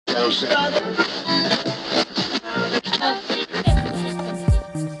You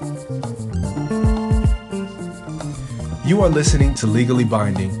are listening to Legally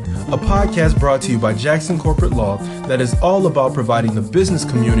Binding, a podcast brought to you by Jackson Corporate Law that is all about providing the business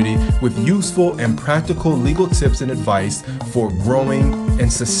community with useful and practical legal tips and advice for growing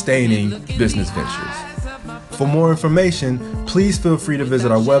and sustaining business ventures. For more information, please feel free to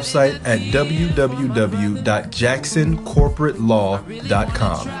visit our website at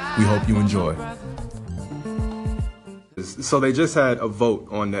www.jacksoncorporatelaw.com. We hope you enjoy. So they just had a vote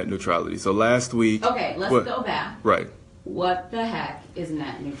on net neutrality. So last week... Okay, let's go back. Right. What the heck is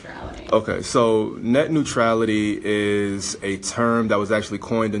net neutrality? Okay, so net neutrality is a term that was actually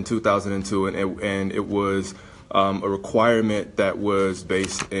coined in 2002, and it was a requirement that was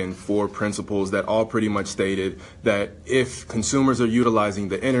based in 4 principles that all pretty much stated that if consumers are utilizing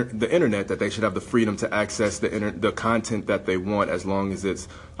the internet, that they should have the freedom to access the content that they want as long as it's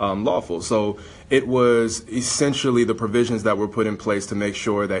lawful. So it was essentially the provisions that were put in place to make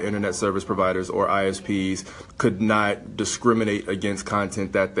sure that internet service providers or ISPs could not discriminate against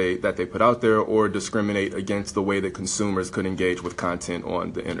content that they put out there or discriminate against the way that consumers could engage with content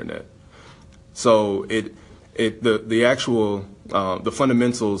on the internet. So the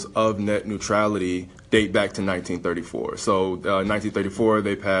fundamentals of net neutrality date back to 1934. So 1934,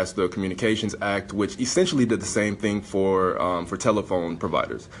 they passed the Communications Act, which essentially did the same thing for telephone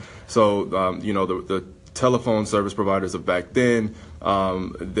providers. So the telephone service providers of back then,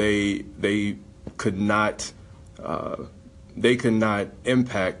 they could not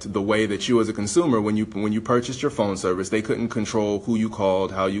impact the way that you as a consumer, when you purchased your phone service, they couldn't control who you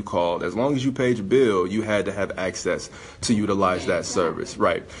called, how you called. As long as you paid your bill, you had to have access to utilize that service,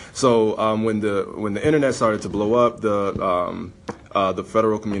 right? So when the internet started to blow up, the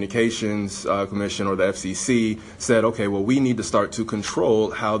Federal Communications Commission, or the FCC, said, okay, well, we need to start to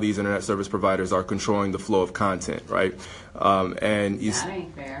control how these internet service providers are controlling the flow of content, right? And that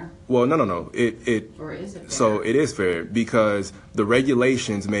ain't fair. Well, no. Or is it fair? So it is fair because the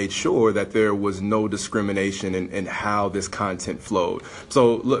regulations made sure that there was no discrimination in how this content flowed.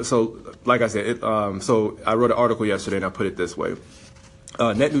 So like I said, so I wrote an article yesterday and I put it this way.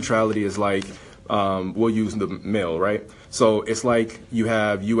 Net neutrality is like, we'll use the mail, right? So it's like you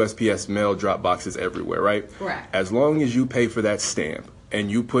have USPS mail drop boxes everywhere, right? Correct. As long as you pay for that stamp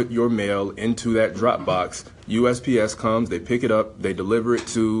and you put your mail into that drop box, USPS comes, they pick it up, they deliver it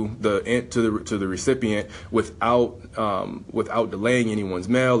to the recipient without delaying anyone's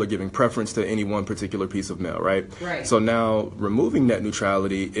mail or giving preference to any one particular piece of mail, right? Right. So now removing net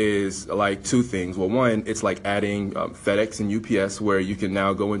neutrality is like 2 things. Well, one, it's like adding FedEx and UPS, where you can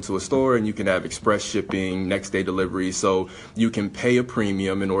now go into a store and you can have express shipping, next day delivery, so you can pay a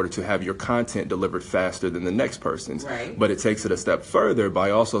premium in order to have your content delivered faster than the next person's. Right. But it takes it a step further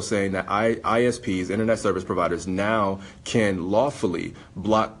by also saying that ISPs, internet service providers, now can lawfully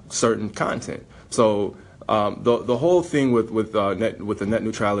block certain content. So the whole thing with the net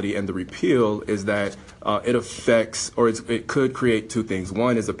neutrality and the repeal is that it affects, or it could create 2 things.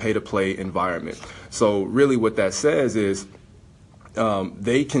 One is a pay-to-play environment. So really what that says is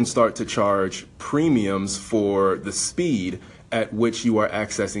they can start to charge premiums for the speed at which you are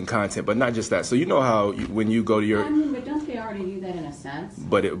accessing content, but not just that. So you know how when you go to your... but don't they already do that in a sense?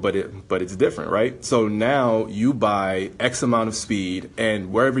 But it's different, right? So now you buy X amount of speed,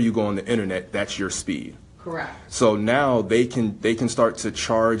 and wherever you go on the internet, that's your speed. Correct. So now they can start to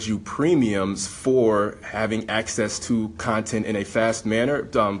charge you premiums for having access to content in a fast manner,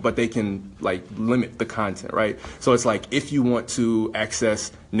 but they can like limit the content, right? So it's like if you want to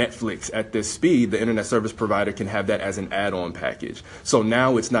access Netflix at this speed, the internet service provider can have that as an add-on package. So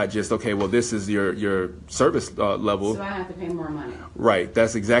now it's not just, okay, well, this is your service level. So I have to pay more money. Right,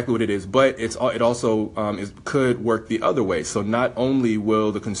 that's exactly what it is. But it also could work the other way. So not only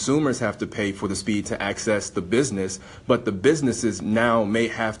will the consumers have to pay for the speed to access the business, but the businesses now may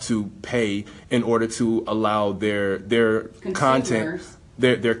have to pay in order to allow their content.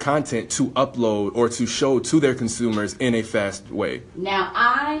 Their content to upload or to show to their consumers in a fast way. Now,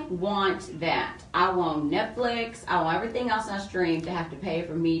 I want that. I want Netflix. I want everything else I stream to have to pay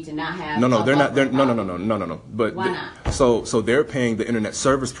for me to not have. No. But why not? So they're paying the internet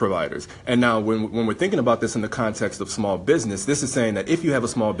service providers. And now, when we're thinking about this in the context of small business, this is saying that if you have a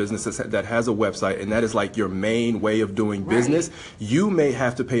small business that has a website and that is like your main way of doing business, you may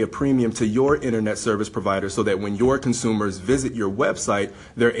have to pay a premium to your internet service provider so that when your consumers visit your website,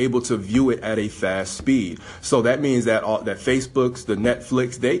 they're able to view it at a fast speed. So that means that that Facebook's, the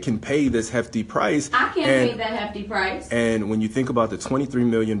Netflix, they can pay this hefty price. I can't pay that hefty price. And when you think about the 23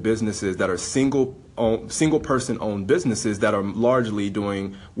 million businesses that are single person owned businesses that are largely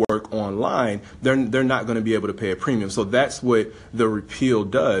doing work online, they're not going to be able to pay a premium. So that's what the repeal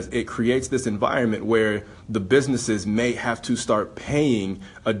does. It creates this environment where the businesses may have to start paying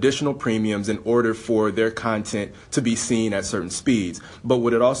additional premiums in order for their content to be seen at certain speeds. But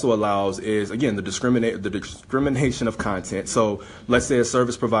what it also allows is, again, the discrimination of content. So let's say a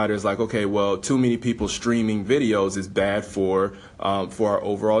service provider is like, okay, well, too many people streaming videos is bad for our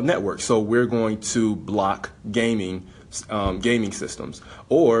overall network. So we're going to block gaming systems.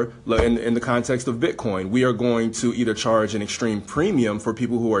 Or in the context of Bitcoin, we are going to either charge an extreme premium for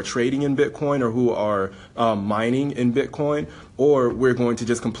people who are trading in Bitcoin or who are mining in Bitcoin, or we're going to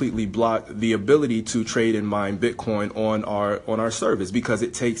just completely block the ability to trade and mine Bitcoin on our service, because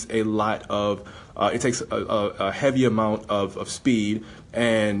it takes a lot of a heavy amount of speed,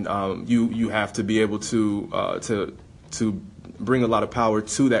 and you have to be able to bring a lot of power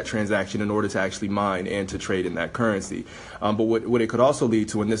to that transaction in order to actually mine and to trade in that currency. But what it could also lead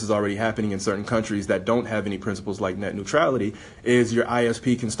to, and this is already happening in certain countries that don't have any principles like net neutrality, is your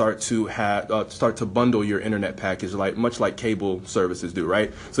ISP can start to bundle your internet package, much like cable services do,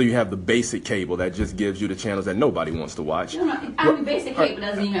 right? So you have the basic cable that just gives you the channels that nobody wants to watch. No, I mean, basic cable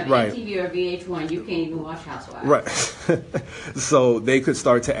doesn't even have Right. MTV or VH1. You can't even watch Housewives. Right. So they could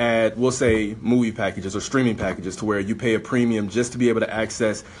start to add, we'll say, movie packages or streaming packages to where you pay a premium just to be able to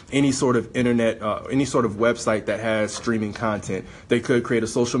access any sort of internet, any sort of website that has streaming content. They could create a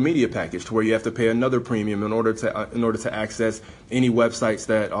social media package to where you have to pay another premium in order to access any websites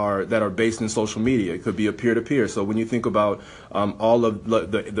that are based in social media. It could be a peer-to-peer. So when you think about all of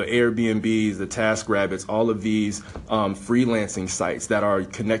the Airbnbs, the TaskRabbits, all of these freelancing sites that are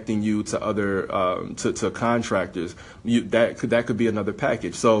connecting you to other to contractors, that could be another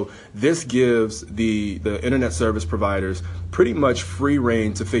package. So this gives the internet service providers pretty much free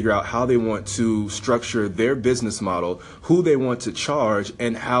reign to figure out how they want to structure their business model, who they want to charge,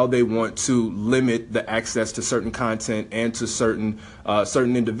 and how they want to limit the access to certain content and to certain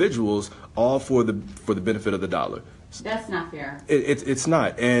individuals, all for the benefit of the dollar. That's not fair. It's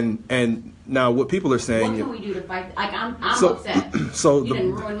not. And now what people are saying. What can we do to fight? Like I'm upset. So you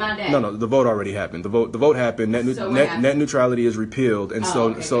didn't ruin my day. No, the vote already happened. The vote happened. Net neutrality is repealed, and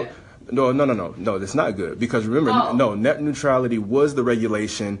good. No, that's not good, because remember, net neutrality was the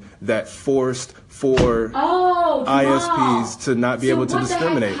regulation that forced for ISPs to not be able to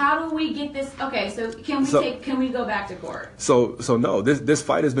discriminate. How do we get this? Okay, so can we go back to court? So no, this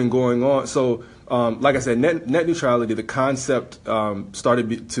fight has been going on. So like I said, net neutrality, the concept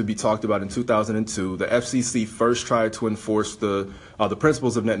started to be talked about in 2002. The FCC first tried to enforce the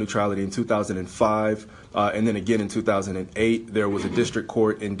principles of net neutrality in 2005, and then again in 2008. There was a district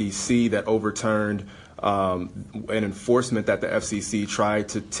court in D.C. that overturned an enforcement that the FCC tried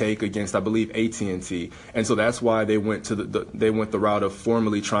to take against, I believe, AT&T, and so that's why they went the route of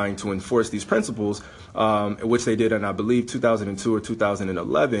formally trying to enforce these principles, which they did in, I believe, 2002 or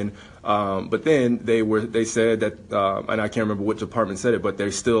 2011. But then they said that, and I can't remember which department said it, but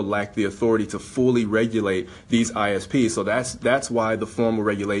they still lacked the authority to fully regulate these ISPs. So that's why the formal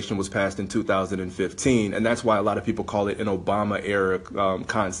regulation was passed in 2015, and that's why a lot of people call it an Obama era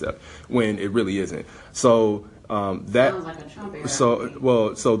concept, when it really isn't. So that sounds like a Trump era.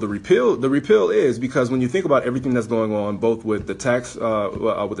 So the repeal is because when you think about everything that's going on, both with the tax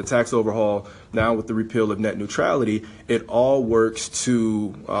overhaul, now with the repeal of net neutrality, it all works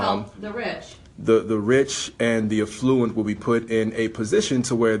to help the rich. The rich and the affluent will be put in a position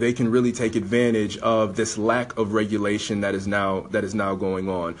to where they can really take advantage of this lack of regulation that is now going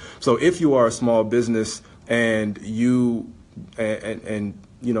on. So if you are a small business and you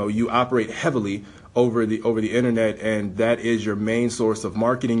operate heavily over the internet, and that is your main source of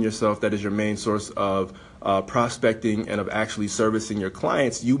marketing yourself, that is your main source of prospecting and of actually servicing your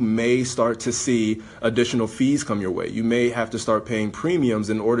clients, you may start to see additional fees come your way. You may have to start paying premiums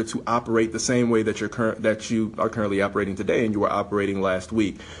in order to operate the same way that you are currently operating today and you were operating last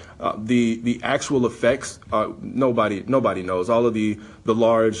week. The actual effects, nobody knows. All of the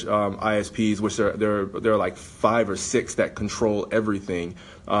large ISPs, which there are like 5 or 6 that control everything.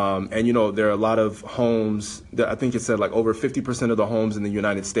 And there are a lot of homes that I think it said like over 50% of the homes in the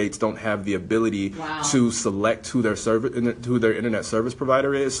United States don't have the ability to select who their internet service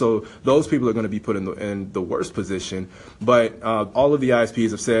provider is. So those people are going to be put in the worst position. But all of the ISPs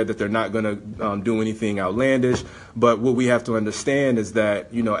have said that they're not going to do anything outlandish. But what we have to understand is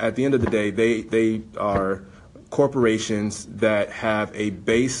that at the end of the day, they are corporations that have a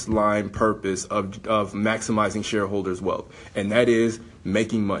baseline purpose of maximizing shareholders' wealth, and that is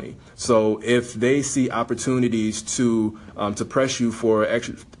making money. So if they see opportunities to press you for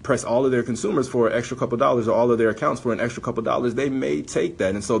press all of their consumers for an extra couple dollars, or all of their accounts for an extra couple dollars, they may take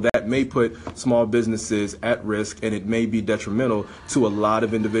that. And so that may put small businesses at risk, and it may be detrimental to a lot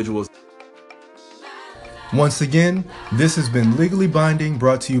of individuals. Once again, this has been Legally Binding,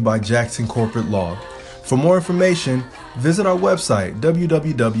 brought to you by Jackson Corporate Law. For more information, visit our website,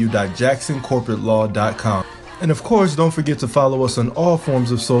 www.jacksoncorporatelaw.com. And of course, don't forget to follow us on all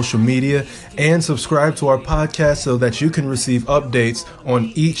forms of social media and subscribe to our podcast so that you can receive updates on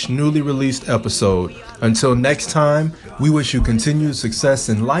each newly released episode. Until next time, we wish you continued success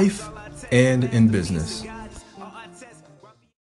in life and in business.